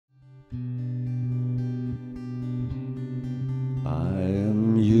I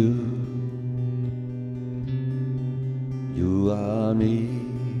am you, you are me,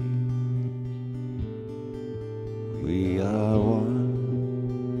 we are one.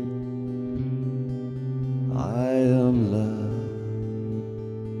 I am love,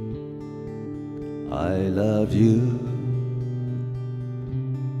 I love you,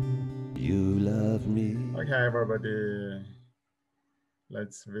 you love me. Okay, everybody,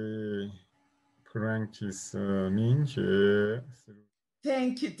 let's practice MingJue.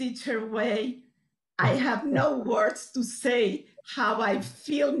 Thank you, Teacher Wei. I have no words to say how I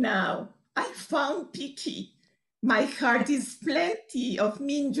feel now. I found Piki. My heart is plenty of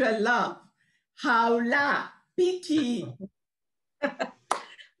MingJue love. Haola, Piki.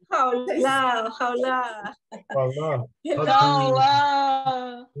 Haola, haola.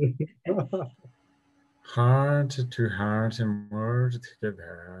 Haola. Heart to heart merge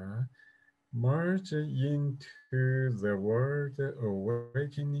together, merge into the world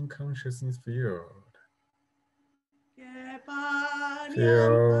awakening consciousness field.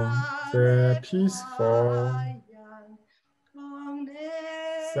 Feel the peaceful,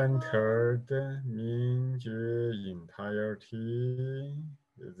 centered MingJue entirety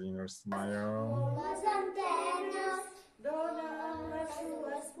within your smile.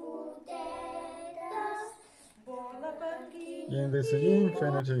 In this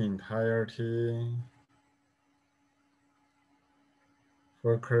infinite entirety,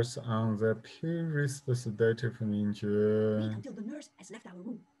 focus on the purest state of MingJue. Until the nurse has left our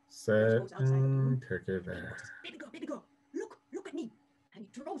room. Set together. Baby girl, look at me. And he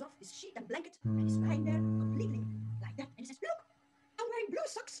throws off his sheet and blanket and he's lying there completely like that. And he says, look, I'm wearing blue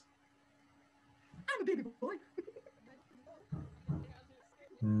socks. I'm a baby boy.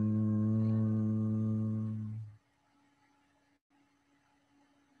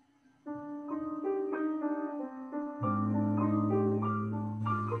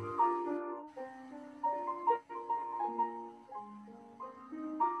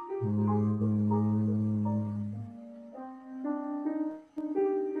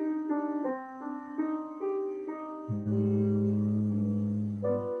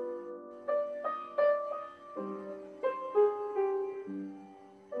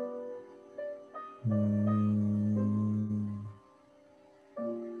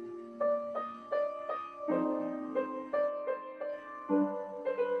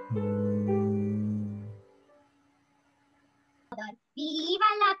 Viva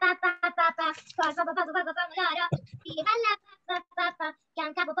la papa papa, cosa papa papa papa lara. Viva la papa papa,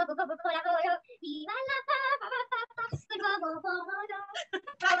 can capo poco poco lavoro. Viva la papa papa,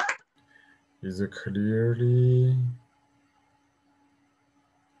 Is it clearly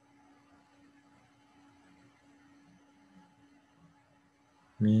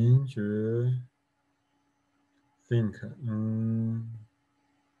MingJue think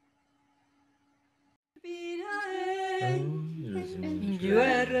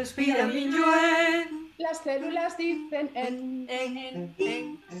MingJue respira, MingJue. Las células dicen en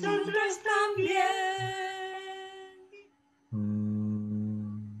Nosotros también.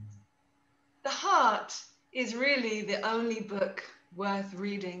 The heart is really the only book worth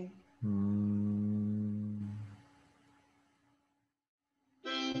reading.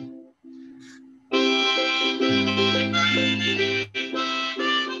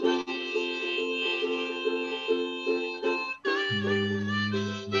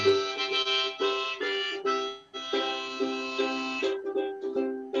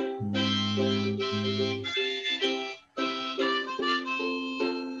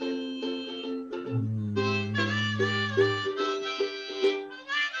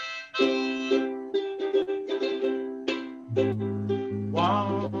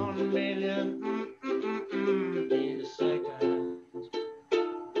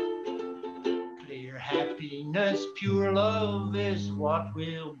 Pure love is what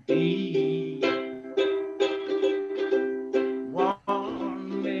will be.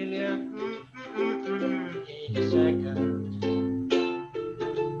 1 million seconds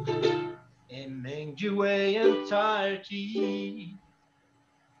in MingJue entirety.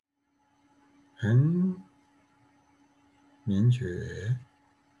 and MingJue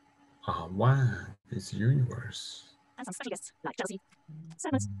are one with universe. And some special guests like jealousy,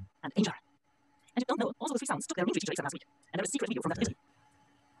 sadness, and danger. And you don't know, all those three sounds took their MingJue teacher exam last week. And there is a secret video from that meeting.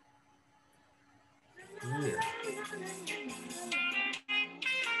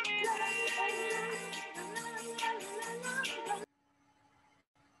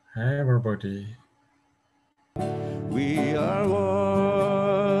 Hi everybody. We are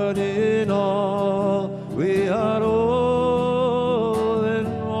one in all, we are all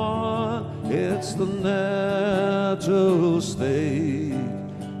in one. It's the natural state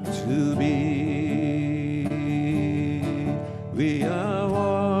to be. We are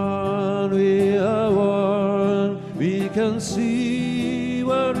one, we are one, we can see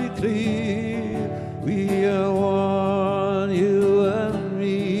very clear. We are one, you and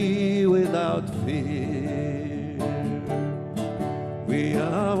me, without fear. We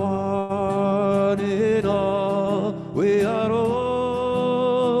are one in all, we are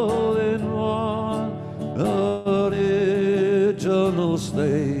all in one, original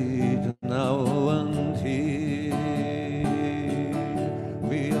state now and here.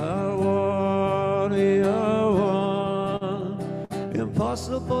 We are one, we are one,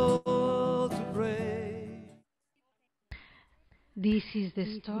 impossible to break. This is the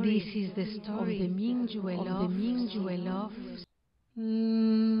story of the MingJue love.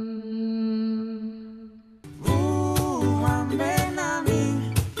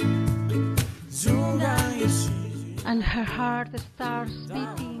 And her heart starts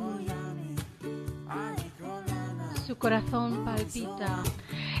beating. Su corazón palpita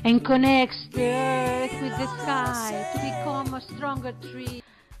and connects the earth with the sky to become a stronger tree.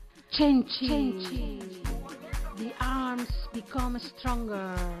 Changing. The arms become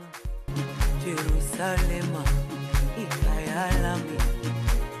stronger.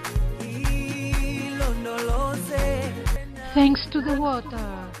 Thanks to the water.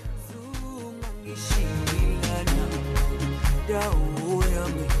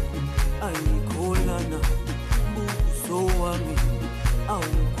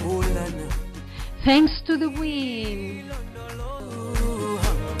 Thanks to the wind.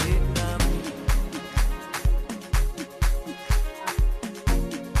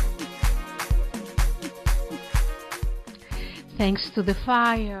 Thanks to the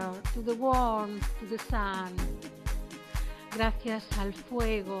fire, to the warmth, to the sun. Gracias al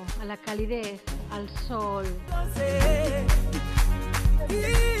fuego, a la calidez, al sol.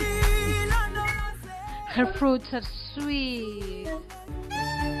 Her fruits are sweet.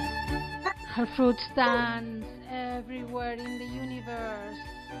 Her fruits dance everywhere in the universe.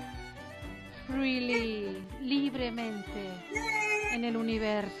 Freely, libremente, en el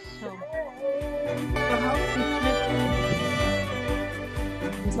universo.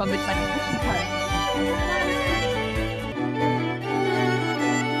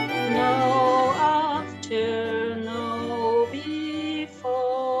 No after, no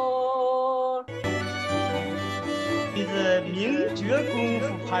before. 你的名爵功夫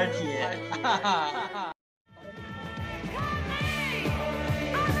party， 哈哈。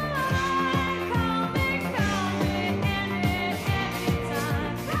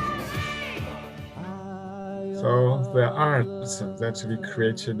So the arts that we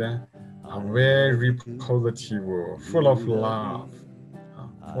created are very positive, full of love,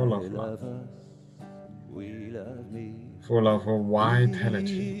 full of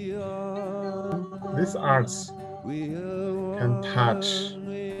vitality. These arts can touch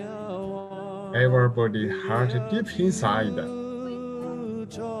everybody's heart deep inside,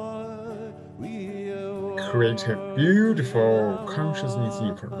 create a beautiful consciousness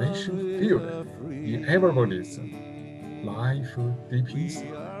information field in everybody's life deep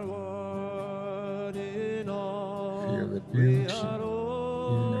inside. Feel the beauty,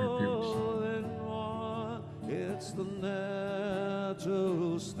 inner beauty.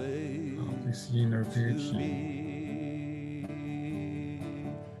 Of this inner beauty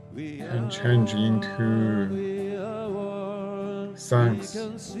can change into songs,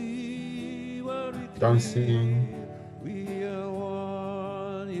 dancing,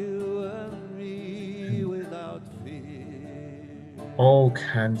 all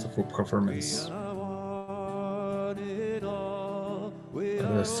kinds of performance.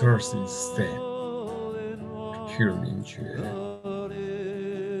 The source is same. Pure MingJue.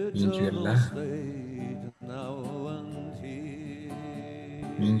 MingJue love.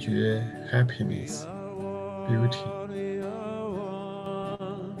 MingJue happiness, beauty.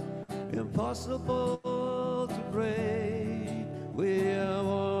 Impossible to break.